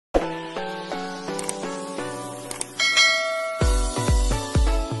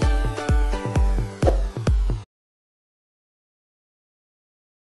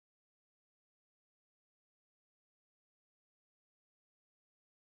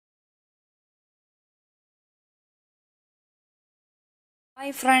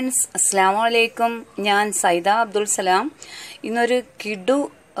Hi friends, അസ്സലാമു അലൈക്കും. ഞാൻ സൈദ അബ്ദുൽ സലാം. ഇന്നൊരു കിഡു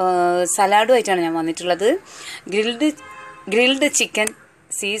സലാഡുമായിട്ടാണ് ഞാൻ വന്നിട്ടുള്ളത്. ഗ്രിൽഡ് ചിക്കൻ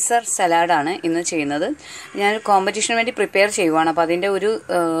സീസർ സലാഡാണ് ഇന്ന് ചെയ്യുന്നത്. ഞാൻ കോമ്പറ്റീഷന് വേണ്ടി പ്രിപ്പയർ ചെയ്യുവാണ്. അപ്പോൾ അതിൻ്റെ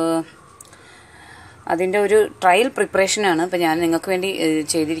ഒരു ട്രയൽ പ്രിപ്പറേഷനാണ് ഇപ്പോൾ ഞാൻ നിങ്ങൾക്ക് വേണ്ടി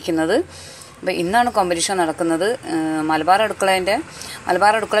ചെയ്തിരിക്കുന്നത്. അപ്പോൾ ഇന്നാണ് കോമ്പറ്റീഷൻ നടക്കുന്നത്. മലബാർ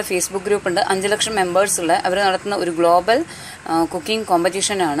അടുക്കള ഫേസ്ബുക്ക് ഗ്രൂപ്പുണ്ട്. 5 ലക്ഷം മെമ്പേഴ്സുള്ള അവർ നടത്തുന്ന ഒരു ഗ്ലോബൽ കുക്കിംഗ്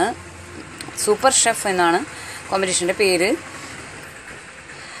കോമ്പറ്റീഷനാണ്. സൂപ്പർ ഷെഫ് എന്നാണ് കോമ്പറ്റീഷൻ്റെ പേര്.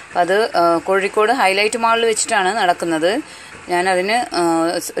 അത് കോഴിക്കോട് ഹൈലൈറ്റ് മാളിൽ വെച്ചിട്ടാണ് നടക്കുന്നത്. ഞാനതിന്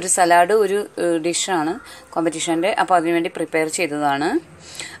ഒരു സലാഡ് ഒരു ഡിഷാണ് കോമ്പറ്റീഷൻ്റെ. അപ്പോൾ അതിനുവേണ്ടി പ്രിപ്പയർ ചെയ്തതാണ്.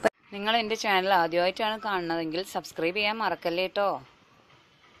 നിങ്ങൾ എൻ്റെ ചാനൽ ആദ്യമായിട്ടാണ് കാണുന്നതെങ്കിൽ സബ്സ്ക്രൈബ് ചെയ്യാൻ മറക്കല്ലേ കേട്ടോ.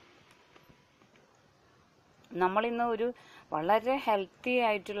 നമ്മളിന്ന് ഒരു വളരെ ഹെൽത്തി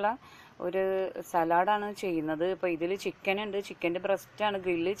ആയിട്ടുള്ള ഒരു സലാഡാണ് ചെയ്യുന്നത്. ഇപ്പോൾ ഇതിൽ ചിക്കൻ ഉണ്ട്, ചിക്കൻ്റെ ബ്രസ്റ്റാണ്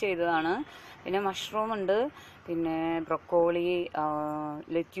ഗ്രില്ല് ചെയ്തതാണ്. പിന്നെ മഷ്റൂം ഉണ്ട്, പിന്നെ broccoli,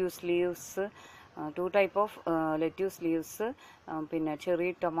 lettuce leaves, 2 type of lettuce leaves, പിന്നെ ചെറി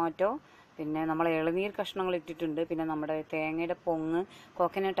ടൊമാറ്റോ, പിന്നെ നമ്മൾ ഇളനീർ കഷ്ണങ്ങൾ ഇട്ടിട്ടുണ്ട്. പിന്നെ നമ്മുടെ തേങ്ങയുടെ പൊങ്ങ്,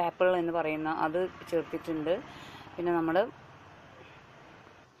 കോക്കനട്ട് ആപ്പിൾ എന്ന് പറയുന്ന അത് ചേർത്തിട്ടുണ്ട്.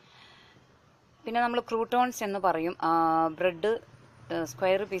 പിന്നെ നമ്മൾ ക്രൂട്ടോൺസ് എന്ന് പറയും. ബ്രെഡ്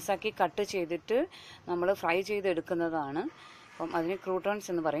സ്ക്വയർ പീസാക്കി കട്ട് ചെയ്തിട്ട് നമ്മൾ ഫ്രൈ ചെയ്തെടുക്കുന്നതാണ്. അപ്പം അതിന് ക്രൂട്ടോൺസ്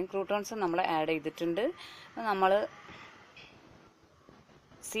എന്ന് പറയും. ക്രൂട്ടോൺസ് നമ്മൾ ആഡ് ചെയ്തിട്ടുണ്ട്. നമ്മൾ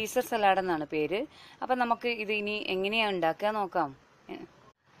സീസർ സലാഡ് എന്നാണ് പേര്. അപ്പം നമുക്ക് ഇത് ഇനി എങ്ങനെയാണ് ഉണ്ടാക്കുക നോക്കാം.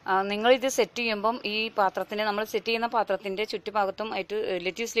 നിങ്ങളിത് സെറ്റ് ചെയ്യുമ്പം ഈ പാത്രത്തിന് നമ്മൾ സെറ്റ് ചെയ്യുന്ന പാത്രത്തിൻ്റെ ചുറ്റുഭാഗത്തും ആയിട്ട്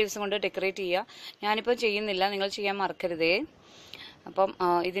ലെറ്റ്യൂസ് ലീവ്സ് കൊണ്ട് ഡെക്കറേറ്റ് ചെയ്യുക. ഞാനിപ്പോൾ ചെയ്യുന്നില്ല, നിങ്ങൾ ചെയ്യാൻ മറക്കരുതേ. അപ്പം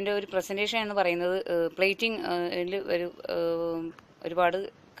ഇതിൻ്റെ ഒരു പ്രസൻറ്റേഷൻ എന്ന് പറയുന്നത് പ്ലേറ്റിംഗ് ഒരുപാട്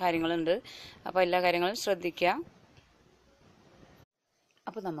കാര്യങ്ങളുണ്ട്. അപ്പോൾ എല്ലാ കാര്യങ്ങളും ശ്രദ്ധിക്കുക.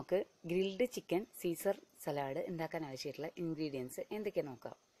 അപ്പോൾ നമുക്ക് ഗ്രിൽഡ് ചിക്കൻ സീസർ സലാഡ് ഉണ്ടാക്കാൻ ആവശ്യമായിട്ടുള്ള ഇൻഗ്രീഡിയൻസ് എന്തൊക്കെയാണ്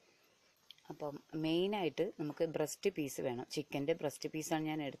നോക്കാം. അപ്പം മെയിനായിട്ട് നമുക്ക് ബ്രസ്റ്റ് പീസ് വേണം. ചിക്കൻ്റെ ബ്രസ്റ്റ് പീസാണ്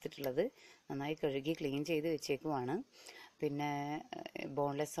ഞാൻ എടുത്തിട്ടുള്ളത്. നന്നായി കഴുകി ക്ലീൻ ചെയ്ത് വെച്ചേക്കുവാണ്. പിന്നെ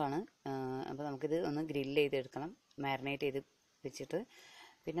ബോൺലെസ് ആണ്. അപ്പോൾ നമുക്കിത് ഒന്ന് ഗ്രില്ല് ചെയ്തെടുക്കണം, മാരിനേറ്റ് ചെയ്ത് വെച്ചിട്ട്.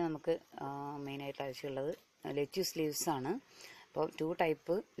 പിന്നെ നമുക്ക് മെയിനായിട്ട് ആവശ്യമുള്ളത് ലെറ്റ്യൂസ് ലീവ്സ് ആണ്. അപ്പോൾ 2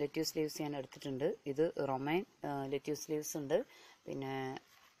 ടൈപ്പ് ലെറ്റ്യൂസ് ലീവ്സ് ഞാൻ എടുത്തിട്ടുണ്ട്. ഇത് റൊമൈൻ ലെറ്റ്യൂസ് ലീവ്സ് ഉണ്ട്, പിന്നെ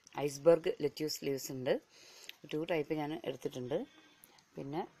ഐസ്ബർഗ് ലെറ്റ്യൂസ് ലീവ്സ് ഉണ്ട്. 2 ടൈപ്പ് ഞാൻ എടുത്തിട്ടുണ്ട്.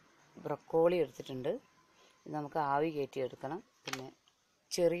 പിന്നെ ബ്രൊക്കോളി എടുത്തിട്ടുണ്ട്. ഇത് നമുക്ക് ആവി കയറ്റി എടുക്കണം. പിന്നെ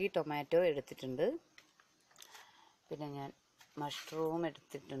ചെറിയ ടൊമാറ്റോ എടുത്തിട്ടുണ്ട്. പിന്നെ ഞാൻ മഷ്റൂം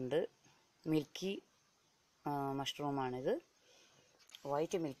എടുത്തിട്ടുണ്ട്. Milky മഷ്റൂമാണിത്,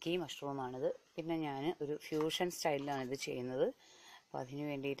 white milky മഷ്റൂമാണിത്. പിന്നെ ഞാൻ ഒരു ഫ്യൂഷൻ സ്റ്റൈലിലാണ് ഇത് ചെയ്യുന്നത്. അപ്പോൾ അതിന്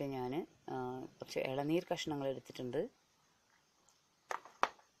വേണ്ടിയിട്ട് ഞാൻ കുറച്ച് ഇളനീർ കഷ്ണങ്ങൾ എടുത്തിട്ടുണ്ട്.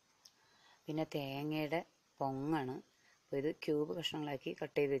 പിന്നെ തേങ്ങയുടെ പൊങ്ങാണ്. അപ്പോൾ ഇത് ക്യൂബ് കഷ്ണങ്ങളാക്കി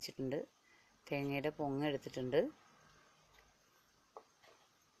കട്ട് ചെയ്ത് വെച്ചിട്ടുണ്ട്. തേങ്ങയുടെ പൊങ്ങ് എടുത്തിട്ടുണ്ട്.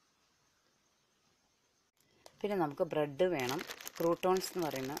 പിന്നെ നമുക്ക് ബ്രെഡ് വേണം. ക്രൂട്ടോൺസ് എന്ന്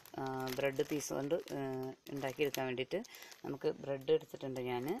പറയുന്ന ബ്രെഡ് പീസ് കൊണ്ട് ഉണ്ടാക്കിയെടുക്കാൻ വേണ്ടിയിട്ട് നമുക്ക് ബ്രെഡ് എടുത്തിട്ടുണ്ട്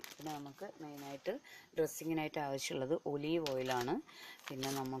ഞാൻ. പിന്നെ നമുക്ക് മെയിനായിട്ട് ഡ്രസ്സിങ്ങിനായിട്ട് ആവശ്യമുള്ളത് ഒലീവ് ഓയിലാണ്. പിന്നെ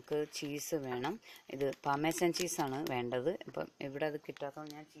നമുക്ക് ചീസ് വേണം. ഇത് പാർമേസൻ ചീസാണ് വേണ്ടത്. ഇപ്പം ഇവിടെ അത്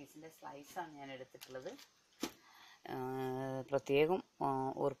കിട്ടാത്തതുകൊണ്ട് ഞാൻ ചീസിൻ്റെ സ്ലൈസാണ് ഞാൻ എടുത്തിട്ടുള്ളത്. പ്രത്യേകം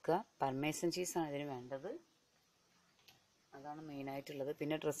ഓർക്കുക, പാർമേസൻ ചീസാണ് ഇതിന് വേണ്ടത്. അതാണ് മെയിനായിട്ടുള്ളത്.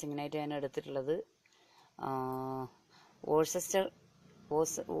 പിന്നെ ഡ്രസ്സിങ്ങിനായിട്ട് ഞാൻ എടുത്തിട്ടുള്ളത് വോഴ്സസ്റ്റർ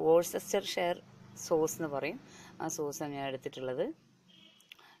ഷെയർ സോസ് എന്ന് പറയും. ആ സോസാണ് ഞാൻ എടുത്തിട്ടുള്ളത്.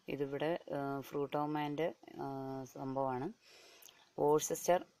 ഇതിവിടെ ഫ്രൂട്ടോമാൻ്റെ സംഭവമാണ്,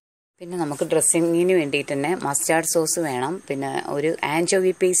 വോഴ്സസ്റ്റർ. പിന്നെ നമുക്ക് ഡ്രസ്സിങ്ങിന് വേണ്ടിയിട്ട് തന്നെ മസ്റ്റാർഡ് സോസ് വേണം. പിന്നെ ഒരു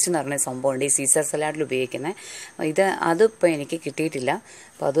ആൻചോവി പേസ്റ്റ് എന്ന് പറഞ്ഞ സംഭവമുണ്ട് ഈ സീസർ സലാഡിൽ ഉപയോഗിക്കുന്നത്. അതിപ്പോൾ എനിക്ക് കിട്ടിയിട്ടില്ല.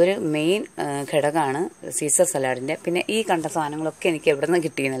 അപ്പോൾ അതൊരു മെയിൻ ഘടകമാണ് സീസർ സലാഡിൻ്റെ. പിന്നെ ഈ കണ്ട സാധനങ്ങളൊക്കെ എനിക്ക് എവിടെ നിന്ന്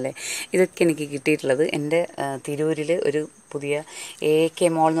കിട്ടിയെന്നല്ലേ. ഇതൊക്കെ എനിക്ക് കിട്ടിയിട്ടുള്ളത് എൻ്റെ തിരൂരിൽ ഒരു പുതിയ AK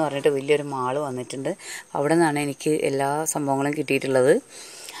മോൾ എന്ന് പറഞ്ഞിട്ട് വലിയൊരു മാള് വന്നിട്ടുണ്ട്. അവിടെ നിന്നാണ് എനിക്ക് എല്ലാ സംഭവങ്ങളും കിട്ടിയിട്ടുള്ളത്.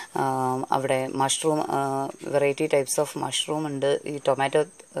 അവിടെ mushroom, variety types of mushroom ഉണ്ട്. ഈ ടൊമാറ്റോ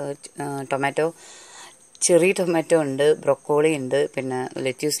ചെറി ടൊമാറ്റോ ഉണ്ട്, ബ്രൊക്കോളി ഉണ്ട്, പിന്നെ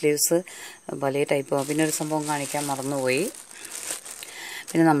ലെറ്റ്യൂസ് ലീവ്സ് പല ടൈപ്പ്. പിന്നെ ഒരു സംഭവം കാണിക്കാൻ മറന്നുപോയി.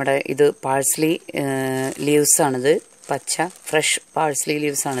 പിന്നെ നമ്മുടെ ഇത് പാഴ്സ്ലി ലീവ്സാണിത്, പച്ച ഫ്രഷ് പാഴ്സ്ലി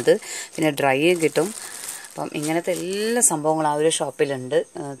ലീവ്സാണിത്. പിന്നെ ഡ്രൈ കിട്ടും. അപ്പം ഇങ്ങനത്തെ എല്ലാ സംഭവങ്ങളും ആ ഒരു ഷോപ്പിലുണ്ട്.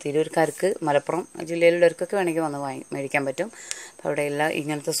 തിരൂർക്കാർക്ക്, മലപ്പുറം ജില്ലയിലുള്ളവർക്കൊക്കെ വേണമെങ്കിൽ വന്ന് മേടിക്കാൻ പറ്റും. അപ്പോൾ അവിടെ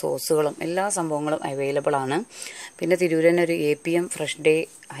ഇങ്ങനത്തെ സോസുകളും എല്ലാ സംഭവങ്ങളും അവൈലബിൾ ആണ്. പിന്നെ തിരൂർ തന്നെ ഒരു APM fresh day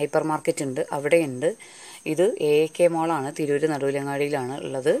hyper market ഉണ്ട്, അവിടെയുണ്ട്. ഇത് AAK മോളാണ്, തിരൂർ നടുവിലങ്ങാടിയിലാണ്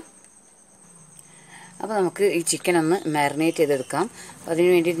ഉള്ളത്. അപ്പോൾ നമുക്ക് ഈ ചിക്കൻ ഒന്ന് മാരിനേറ്റ് ചെയ്തെടുക്കാം. അതിന്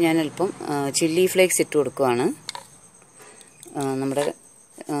വേണ്ടിയിട്ട് ഞാൻ അല്പം ചില്ലി ഫ്ലേക്സ് ഇട്ട് കൊടുക്കുകയാണ്. നമ്മുടെ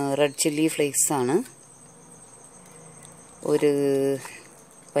റെഡ് ചില്ലി ഫ്ലേക്സ് ആണ്. ഒരു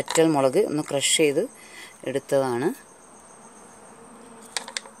വറ്റൽ മുളക് ഒന്ന് ക്രഷ് ചെയ്ത് എടുത്തതാണ്.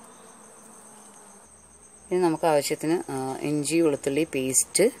 ഇനി നമുക്ക് ആവശ്യത്തിന് ഇഞ്ചി വെളുത്തുള്ളി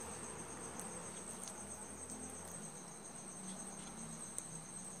പേസ്റ്റ്,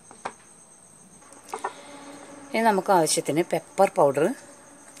 ഇനി നമുക്ക് ആവശ്യത്തിന് പെപ്പർ പൗഡർ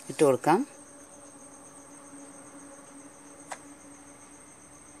ഇട്ട് കൊടുക്കാം.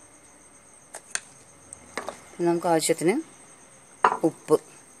 നമുക്ക് ആവശ്യത്തിന് ഉപ്പ്,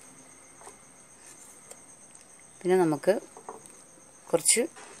 പിന്നെ നമുക്ക് കുറച്ച്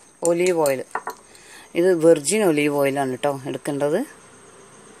ഒലീവ് ഓയിൽ. ഇത് വെർജിൻ ഒലീവ് ഓയിലാണ് കേട്ടോ എടുക്കേണ്ടത്,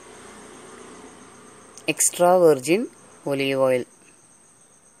 എക്സ്ട്രാ വെർജിൻ ഒലീവ് ഓയിൽ.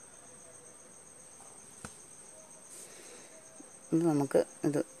 ഇത് നമുക്ക്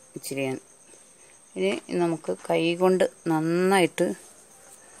ഇത് ഇച്ചിരി ഇനി നമുക്ക് കൈ കൊണ്ട് നന്നായിട്ട്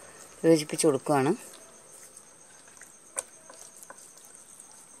യോജിപ്പിച്ച് കൊടുക്കുകയാണ്.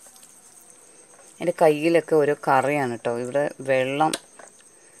 എൻ്റെ കയ്യിലൊക്കെ ഓരോ കറിയാണ് കേട്ടോ. ഇവിടെ വെള്ളം,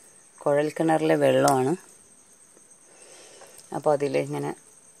 കുഴൽക്കിണറിലെ വെള്ളമാണ്. അപ്പോൾ അതിൽ ഇങ്ങനെ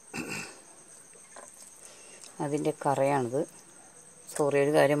അതിൻ്റെ കറയാണിത്. സോറി,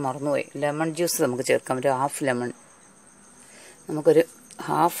 ഒരു കാര്യം മറന്നുപോയി. ലെമൺ ജ്യൂസ് നമുക്ക് ചേർക്കാം, ഒരു ഹാഫ് ലെമൺ. നമുക്കൊരു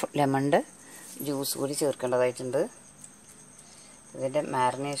ഹാഫ് ലെമണിൻ്റെ ജ്യൂസ് കൂടി ചേർക്കേണ്ടതായിട്ടുണ്ട്. ഇതിൻ്റെ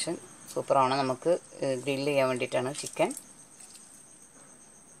മാരിനേഷൻ സൂപ്പറാണ്. നമുക്ക് ഗ്രില്ല് ചെയ്യാൻ വേണ്ടിയിട്ടാണ് ചിക്കൻ.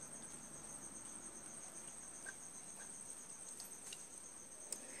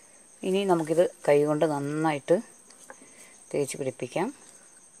 ഇനി നമുക്കിത് കൈ കൊണ്ട് നന്നായിട്ട് തേച്ച് പിടിപ്പിക്കാം.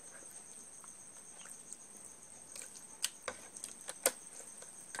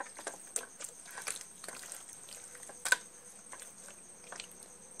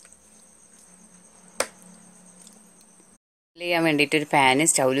 ഗ്രില്ല് ചെയ്യാൻ വേണ്ടിയിട്ട് ഒരു പാന്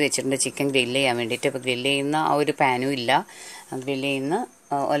സ്റ്റൗവിൽ വെച്ചിട്ടുണ്ട്, ചിക്കൻ ഗ്രില്ല് ചെയ്യാൻ വേണ്ടിയിട്ട്. അപ്പോൾ ഗ്രില്ല് ചെയ്യുന്ന ആ ഒരു പാനും ഇല്ല, ഗ്രില്ല് ചെയ്യുന്ന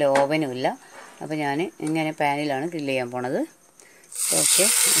ഓവനും ഇല്ല. അപ്പോൾ ഞാൻ ഇങ്ങനെ പാനിലാണ് ഗ്രില്ല് ചെയ്യാൻ പോണത്. ഓക്കെ,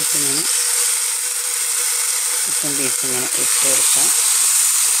 ഞാൻ ചിക്കൻ പീസ് ഇങ്ങനെ ഇട്ട് കൊടുക്കാം.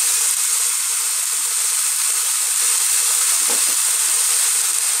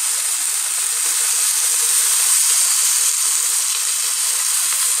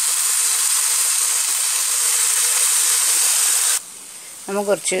 നമുക്ക്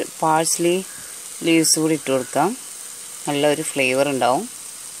കുറച്ച് പാഴ്സ്ലി ലീവ്സ് കൂടി ഇട്ട് കൊടുക്കാം, നല്ലൊരു ഫ്ലേവർ ഉണ്ടാവും.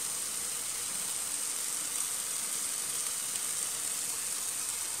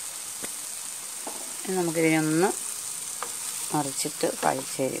 നമുക്കിതിനൊന്ന് മറിച്ചിട്ട്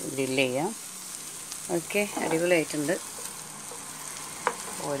ഗ്രില്ല് ചെയ്യാം. ഓക്കെ, അടിപൊളിയായിട്ടുണ്ട്.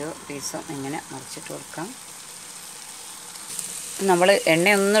 ഓരോ പീസും ഇങ്ങനെ മറിച്ചിട്ട് കൊടുക്കാം. നമ്മൾ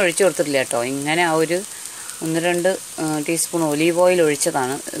എണ്ണയൊന്നും ഒഴിച്ചു കൊടുത്തിട്ടില്ല കേട്ടോ. ഇങ്ങനെ ആ ഒരു 1-2 ടീസ്പൂൺ ഒലീവ് ഓയിൽ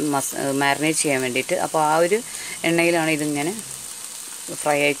ഒഴിച്ചതാണ് മാരിനേറ്റ് ചെയ്യാൻ വേണ്ടിയിട്ട്. അപ്പോൾ ആ ഒരു എണ്ണയിലാണ് ഇതിങ്ങനെ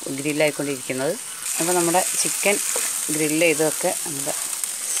ഗ്രില്ലായിക്കൊണ്ടിരിക്കുന്നത്. അപ്പോൾ നമ്മുടെ ചിക്കൻ ഗ്രില്ല് ചെയ്തൊക്കെ നമ്മുടെ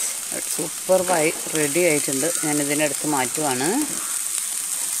സൂപ്പർബായി റെഡി ആയിട്ടുണ്ട്. ഞാനിതിനടുത്ത് മാറ്റുവാണ്.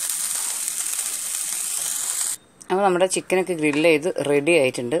 അപ്പോൾ നമ്മുടെ ചിക്കനൊക്കെ ഗ്രില്ല് ചെയ്ത് റെഡി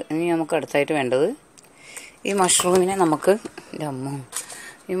ആയിട്ടുണ്ട്. ഇനി നമുക്ക് അടുത്തായിട്ട് വേണ്ടത് ഈ മഷ്റൂമിനെ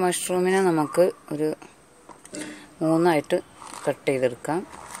നമുക്ക് ഒരു 3 കട്ട് ചെയ്തെടുക്കാം.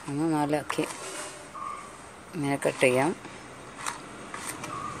 4 ഇങ്ങനെ കട്ട് ചെയ്യാം.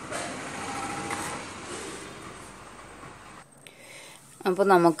 അപ്പോൾ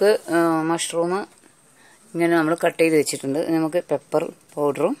നമുക്ക് മഷ്റൂം ഇങ്ങനെ നമ്മൾ കട്ട് ചെയ്ത് വെച്ചിട്ടുണ്ട്. നമുക്ക് പെപ്പർ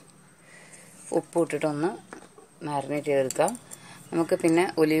പൗഡറും ഉപ്പും ഇട്ടിട്ടൊന്ന് മാരിനേറ്റ് ചെയ്തെടുക്കാം. നമുക്ക് പിന്നെ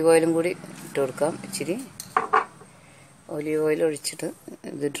ഒലീവ് ഓയിലും കൂടി ഇട്ട് കൊടുക്കാം. ഇച്ചിരി ഒലീവ് ഓയിൽ ഒഴിച്ചിട്ട്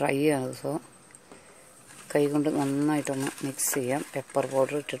ഇത് ഡ്രൈ ആണ്, സോ കൈ കൊണ്ട് നന്നായിട്ടൊന്ന് മിക്സ് ചെയ്യാം. പെപ്പർ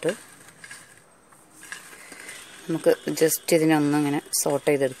പൗഡർ ഇട്ടിട്ട് നമുക്ക് ജസ്റ്റ് ഇതിനൊന്നിങ്ങനെ സോട്ട്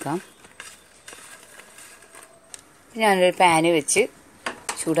ചെയ്തെടുക്കാം. ഞാനൊരു പാന് വെച്ച്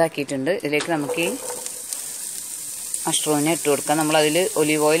ചൂടാക്കിയിട്ടുണ്ട്. ഇതിലേക്ക് നമുക്ക് ഈ മഷ്റൂമിനെ ഇട്ട് കൊടുക്കാം. നമ്മളതിൽ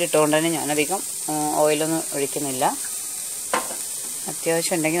ഒലീവ് ഓയിൽ ഇട്ടുകൊണ്ട് തന്നെ ഞാനധികം ഓയിലൊന്നും ഒഴിക്കുന്നില്ല.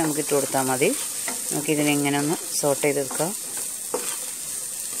 അത്യാവശ്യം ഉണ്ടെങ്കിൽ നമുക്ക് ഇട്ട് കൊടുത്താൽ മതി. നമുക്കിതിനെ ഇങ്ങനെ ഒന്ന് സോട്ട് ചെയ്തെടുക്കാം.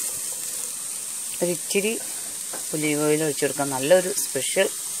 ഒരിച്ചിരി ഒലീവ് ഓയിൽ ഒഴിച്ചു കൊടുക്കാം. നല്ലൊരു സ്പെഷ്യൽ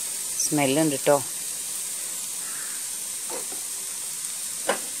സ്മെല്ലുണ്ട് കേട്ടോ.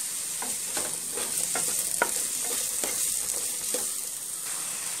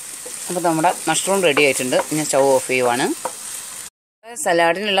 അപ്പോൾ നമ്മുടെ മഷ്റൂം റെഡി ആയിട്ടുണ്ട്. ഞാൻ സ്റ്റൗ ഓഫ് ചെയ്യുവാണ്.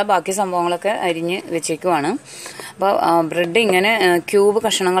 സലാഡിനുള്ള ബാക്കി സംഭവങ്ങളൊക്കെ അരിഞ്ഞ് വെച്ചേക്കുവാണ്. അപ്പോൾ ബ്രെഡ് ഇങ്ങനെ ക്യൂബ്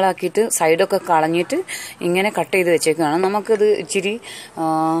കഷ്ണങ്ങളാക്കിയിട്ട് സൈഡൊക്കെ കളഞ്ഞിട്ട് ഇങ്ങനെ കട്ട് ചെയ്ത് വെച്ചേക്കുവാണ്. നമുക്കിത് ഇച്ചിരി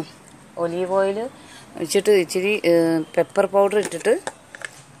ഒലീവ് ഓയിൽ വെച്ചിട്ട് ഇച്ചിരി പെപ്പർ പൗഡർ ഇട്ടിട്ട്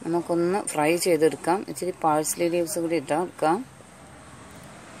നമുക്കൊന്ന് ഫ്രൈ ചെയ്തെടുക്കാം. ഇച്ചിരി പാഴ്സ്ലി ലീവ്സ് കൂടി ഇട്ടെടുക്കാം.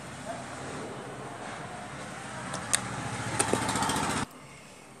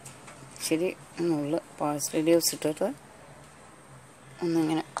 ഇച്ചിരി നുള്ള പാഴ്സ്ലി ലീവ്സ് ഇട്ടിട്ട്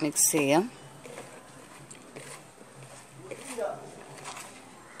ഒന്നിങ്ങനെ മിക്സ് ചെയ്യാം.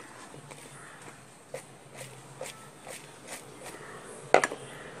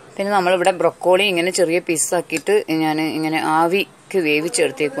 പിന്നെ നമ്മളിവിടെ ബ്രൊക്കോളി ഇങ്ങനെ ചെറിയ പീസാക്കിയിട്ട് ഞാൻ ഇങ്ങനെ ആവിക്ക്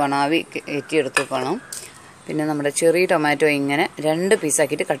വേവിച്ചെടുത്തേക്കുവാണ്, ആവി ഏറ്റിയെടുത്തേക്കാണ്. പിന്നെ നമ്മുടെ ചെറിയ ടൊമാറ്റോ ഇങ്ങനെ 2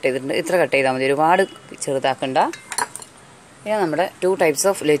 പീസാക്കിയിട്ട് കട്ട് ചെയ്തിട്ടുണ്ട്. ഇത്ര കട്ട് ചെയ്താൽ മതി, ഒരുപാട് ചെറുതാക്കണ്ട. പിന്നെ നമ്മുടെ 2 ടൈപ്സ്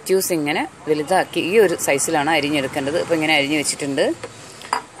ഓഫ് ലെറ്റ്യൂസ് ഇങ്ങനെ വലുതാക്കി ഈ ഒരു സൈസിലാണ് അരിഞ്ഞെടുക്കേണ്ടത്. അപ്പോൾ ഇങ്ങനെ അരിഞ്ഞ് വെച്ചിട്ടുണ്ട്.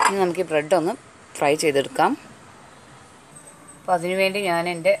 ഇനി നമുക്ക് ഈ ബ്രെഡ് ഒന്ന് ഫ്രൈ ചെയ്തെടുക്കാം. അപ്പോൾ അതിനുവേണ്ടി ഞാൻ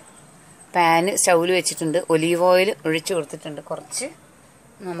എൻ്റെ പാന് സ്റ്റൗവിൽ വെച്ചിട്ടുണ്ട്. ഒലീവ് ഓയിൽ ഒഴിച്ച് കൊടുത്തിട്ടുണ്ട് കുറച്ച്.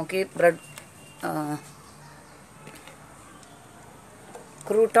 നമുക്ക് ഈ ബ്രെഡ്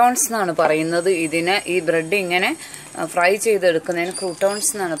ക്രൂട്ടോൺസ് എന്നാണ് പറയുന്നത് ഇതിനെ. ഈ ബ്രെഡ് ഇങ്ങനെ ഫ്രൈ ചെയ്തെടുക്കുന്നതിന്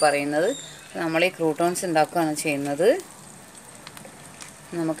ക്രൂട്ടോൺസ് എന്നാണ് പറയുന്നത്. നമ്മൾ ഈ ക്രൂട്ടോൺസ് ഉണ്ടാക്കുകയാണ് ചെയ്യുന്നത്.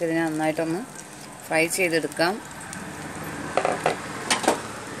 നമുക്കിതിനെ നന്നായിട്ടൊന്ന് ഫ്രൈ ചെയ്തെടുക്കാം.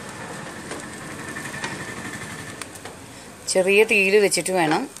 ചെറിയ തീയിൽ വെച്ചിട്ട്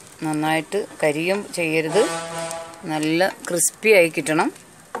വേണം, നന്നായിട്ട് കരിയും ചെയ്യരുത്, നല്ല ക്രിസ്പി ആയി കിട്ടണം.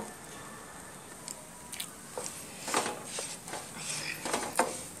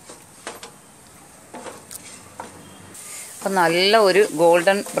 അപ്പം നല്ല ഒരു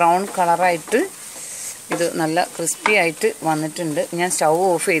ഗോൾഡൻ ബ്രൗൺ കളറായിട്ട് ഇത് നല്ല ക്രിസ്പി ആയിട്ട് വന്നിട്ടുണ്ട്. ഞാൻ സ്റ്റൗ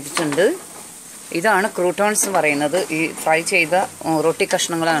ഓഫ് ചെയ്തിട്ടുണ്ട്. ഇതാണ് ക്രൂട്ടോൺസ് പറയുന്നത്. ഈ ഫ്രൈ ചെയ്ത റൊട്ടി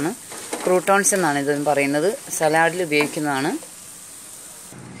കഷ്ണങ്ങളാണ് ക്രൂട്ടോൺസ് എന്നാണ് ഇത് പറയുന്നത്. സലാഡിൽ ഉപയോഗിക്കുന്നതാണ്.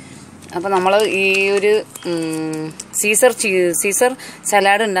 അപ്പോൾ നമ്മൾ ഈ ഒരു സീസർ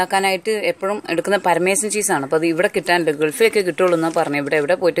സലാഡ് ഉണ്ടാക്കാനായിട്ട് എപ്പോഴും എടുക്കുന്ന പരമേസൻ ചീസാണ്. അപ്പോൾ അത് ഇവിടെ കിട്ടാനില്ല, ഗൾഫിലൊക്കെ കിട്ടുള്ളൂ എന്നാണ് പറഞ്ഞത്.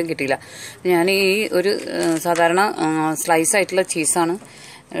 എവിടെ പോയിട്ടും കിട്ടിയില്ല. ഞാൻ ഈ ഒരു സാധാരണ സ്ലൈസ് ആയിട്ടുള്ള ചീസാണ്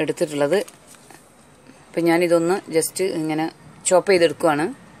എടുത്തിട്ടുള്ളത്. അപ്പം ഞാനിതൊന്ന് ജസ്റ്റ് ഇങ്ങനെ ചോപ്പ് ചെയ്തെടുക്കുവാണ്.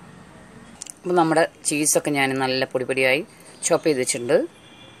 അപ്പോൾ നമ്മുടെ ചീസൊക്കെ ഞാൻ നല്ല പൊടിയായി ചോപ്പ് ചെയ്ത് വെച്ചിട്ടുണ്ട്.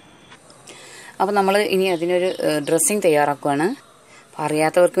 അപ്പോൾ നമ്മൾ ഇനി അതിനൊരു ഡ്രസ്സിങ് തയ്യാറാക്കുകയാണ്.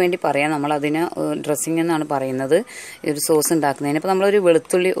 അറിയാത്തവർക്ക് വേണ്ടി പറയാം, നമ്മളതിന് ഡ്രസ്സിങ് എന്നാണ് പറയുന്നത് ഒരു സോസ് ഉണ്ടാക്കുന്നതിന്. അപ്പോൾ നമ്മളൊരു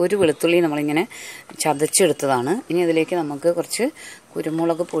വെളുത്തുള്ളി നമ്മളിങ്ങനെ ചതച്ചെടുത്തതാണ്. ഇനി അതിലേക്ക് നമുക്ക് കുറച്ച്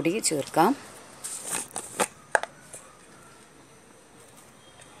കുരുമുളക് പൊടി ചേർക്കാം.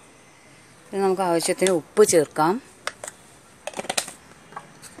 പിന്നെ നമുക്ക് ആവശ്യത്തിന് ഉപ്പ് ചേർക്കാം.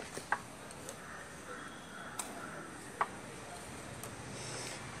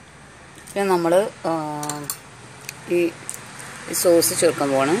 പിന്നെ നമ്മൾ ഈ സോസ് ചേർക്കാൻ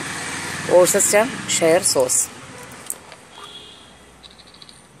പോവാണ്. Worcester share sauce.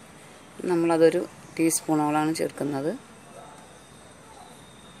 നമ്മളതൊരു ടീസ്പൂണോളാണ് ചേർക്കുന്നത്.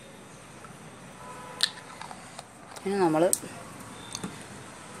 പിന്നെ നമ്മൾ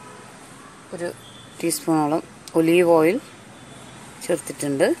ഒരു ടീസ്പൂണോളം ഒലീവ് ഓയിൽ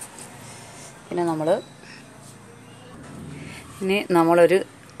ചേർത്തിട്ടുണ്ട്. പിന്നെ നമ്മളൊരു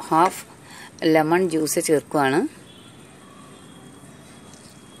ഹാഫ് ലെമൺ ജ്യൂസ് ചേർക്കുകയാണ്.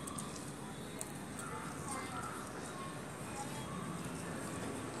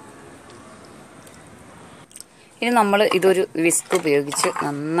 ഇനി നമ്മൾ ഇതൊരു വിസ്ക് ഉപയോഗിച്ച്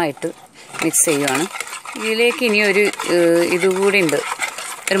നന്നായിട്ട് മിക്സ് ചെയ്യുകയാണ്. ഇതിലേക്ക് ഇനി ഇതുകൂടി ഉണ്ട്,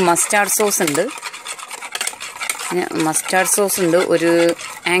 ഒരു മസ്റ്റാർഡ് സോസ് ഉണ്ട്, ഒരു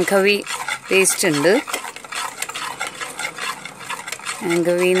ആങ്കവി പേസ്റ്റ് ഉണ്ട്.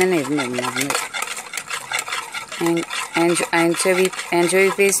 ആങ്കവി തന്നെ ഇരുന്നു, ആൻചോവി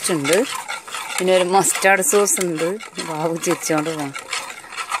പേസ്റ്റ് ഉണ്ട്. പിന്നെ ഒരു മസ്റ്റാർഡ് സോസ് ഉണ്ട്. ബാബു ചിരിച്ചോണ്ട് പോകണം.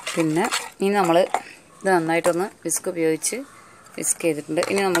 പിന്നെ ഇനി നമ്മൾ ഇത് നന്നായിട്ടൊന്ന് വിസ്ക് ഉപയോഗിച്ച് വിസ്ക് ചെയ്തിട്ടുണ്ട്.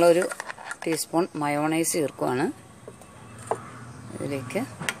 ഇനി നമ്മളൊരു ടീസ്പൂൺ മയോണൈസ് ചേർക്കുകയാണ് ഇതിലേക്ക്.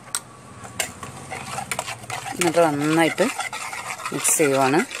 എന്നിട്ട് നന്നായിട്ട് മിക്സ്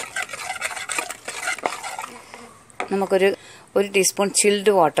ചെയ്യുവാണ്. നമുക്കൊരു ടീസ്പൂൺ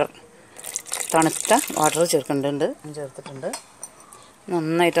ചിൽഡ് വാട്ടർ, തണുത്ത വാട്ടർ ചേർത്തിട്ടുണ്ട്.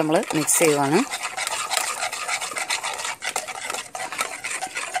 നന്നായിട്ട് നമ്മൾ മിക്സ് ചെയ്യുവാണ്.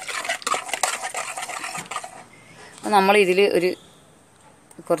 നമ്മൾ ഇതിൽ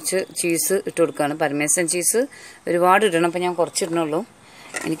കുറച്ച് ചീസ് ഇട്ട് കൊടുക്കുകയാണ്. പരമേസൻ ചീസ് ഒരുപാട് ഇടണം. അപ്പോൾ ഞാൻ കുറച്ച് ഇടണുള്ളൂ.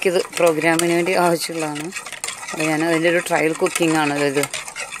 എനിക്കിത് പ്രോഗ്രാമിന് വേണ്ടി ആവശ്യമുള്ളതാണ്. അപ്പോൾ ഞാൻ അതിൻ്റെ ഒരു ട്രയൽ കുക്കിംഗ് ആണ് ഇത്.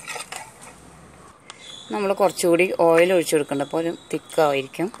 നമ്മൾ കുറച്ചുകൂടി ഓയിൽ ഒഴിച്ചു കൊടുക്കേണ്ട, അപ്പോൾ ഒരു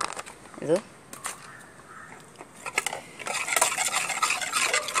തിക്കായിരിക്കും ഇത്.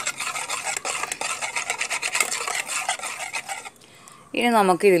 ഇനി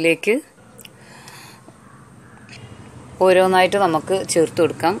നമുക്ക് ഇതിലേക്ക് ഓരോന്നായിട്ട് നമുക്ക് ചേർത്ത്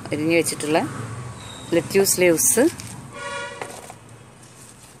കൊടുക്കാം. അരിഞ്ഞു വെച്ചിട്ടുള്ള ലെറ്റ്യൂസ് ലീവ്സ്,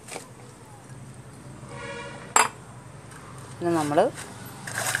 പിന്നെ നമ്മൾ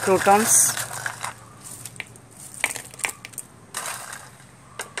ക്രൂട്ടോൺസ്,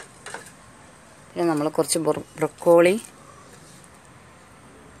 പിന്നെ നമ്മൾ കുറച്ച് ബ്രൊക്കോളി,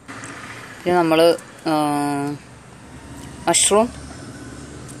 പിന്നെ നമ്മൾ മഷ്റൂം.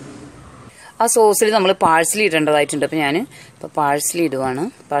 ആ സോസിൽ നമ്മൾ പാഴ്സലി ഇടേണ്ടതായിട്ടുണ്ട്. അപ്പോൾ ഞാൻ ഇപ്പോൾ പാഴ്സലി ഇടുവാണ്,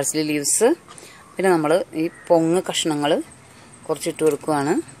 പാഴ്സലി ലീവ്സ്. പിന്നെ നമ്മൾ ഈ പൊങ്ങ് കഷ്ണങ്ങൾ കുറച്ചിട്ട്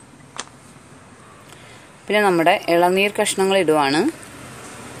കൊടുക്കുവാണ്. പിന്നെ നമ്മുടെ ഇളനീർ കഷ്ണങ്ങൾ ഇടുവാണ്.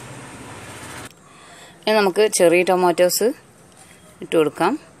 പിന്നെ നമുക്ക് ചെറിയ ടൊമാറ്റോസ് ഇട്ട്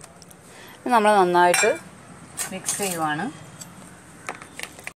കൊടുക്കാം. നമ്മൾ നന്നായിട്ട് മിക്സ് ചെയ്യുവാണ്.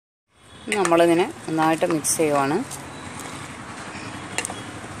 നമ്മളിങ്ങനെ നന്നായിട്ട് മിക്സ് ചെയ്യുവാണ്.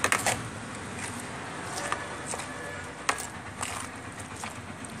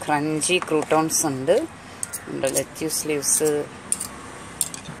 ക്രഞ്ചി ക്രൂട്ടോൺസ് ഉണ്ട്, നമ്മുടെ ലെറ്റ്യൂസ് ലീവ്സ്,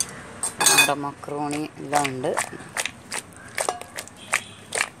 നമ്മുടെ മക്രോണി എല്ലാം ഉണ്ട്.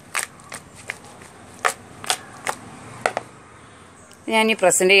 ഞാൻ ഈ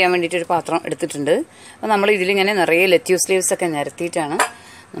പ്രസൻറ്റ് ചെയ്യാൻ വേണ്ടിയിട്ടൊരു പാത്രം എടുത്തിട്ടുണ്ട്. അപ്പോൾ നമ്മൾ ഇതിലിങ്ങനെ നിറയെ ലെറ്റ്യൂസ് ലീവ്സൊക്കെ നിരത്തിയിട്ടാണ്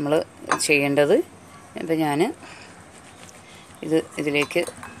നമ്മൾ ചെയ്യേണ്ടത്. അപ്പോൾ ഞാൻ ഇതിലേക്ക്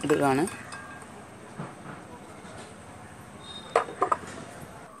ഇടുകയാണ്.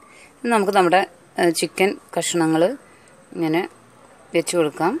 നമുക്ക് നമ്മുടെ ചിക്കൻ കഷ്ണങ്ങൾ ഇങ്ങനെ വെച്ച്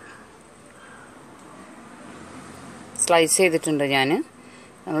കൊടുക്കാം. സ്ലൈസ് ചെയ്തിട്ടുണ്ട് ഞാൻ.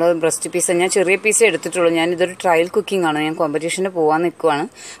 നമ്മൾ ബ്രസ്റ്റ് പീസ്, ഞാൻ ചെറിയ പീസേ എടുത്തിട്ടുള്ളൂ. ഞാനിതൊരു ട്രയൽ കുക്കിംഗ് ആണ്, ഞാൻ കോമ്പറ്റീഷന് പോകാൻ നിൽക്കുവാണ്.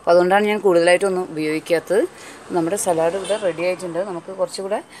 അപ്പോൾ അതുകൊണ്ടാണ് ഞാൻ കൂടുതലായിട്ടൊന്നും ഉപയോഗിക്കാത്തത്. നമ്മുടെ സലാഡ് ഇവിടെ റെഡി ആയിട്ടുണ്ട്. നമുക്ക്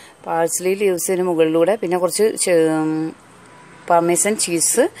കുറച്ചുകൂടെ പാഴ്സലി ലീവ്സിന് മുകളിലൂടെ, പിന്നെ കുറച്ച് പാർമേസൻ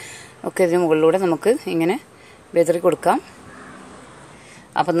ചീസ് ഒക്കെ ഇതിന് മുകളിലൂടെ നമുക്ക് ഇങ്ങനെ വിതറി കൊടുക്കാം.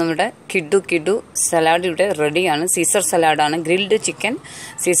 അപ്പം നമ്മുടെ കിഡു സലാഡ് ഇവിടെ റെഡിയാണ്. Caesar സലാഡാണ്, grilled chicken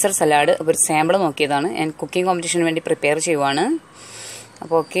Caesar salad. അപ്പോൾ ഒരു സാമ്പിൾ നോക്കിയതാണ്. ഞാൻ കുക്കിംഗ് കോമ്പറ്റീഷന് വേണ്ടി പ്രിപ്പയർ ചെയ്യുവാണ്.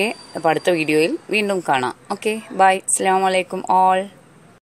 അപ്പോൾ ഓക്കെ, അപ്പോൾ അടുത്ത വീഡിയോയിൽ വീണ്ടും കാണാം. Okay, by. അസ്സലാമു അലൈക്കും ഓൾ.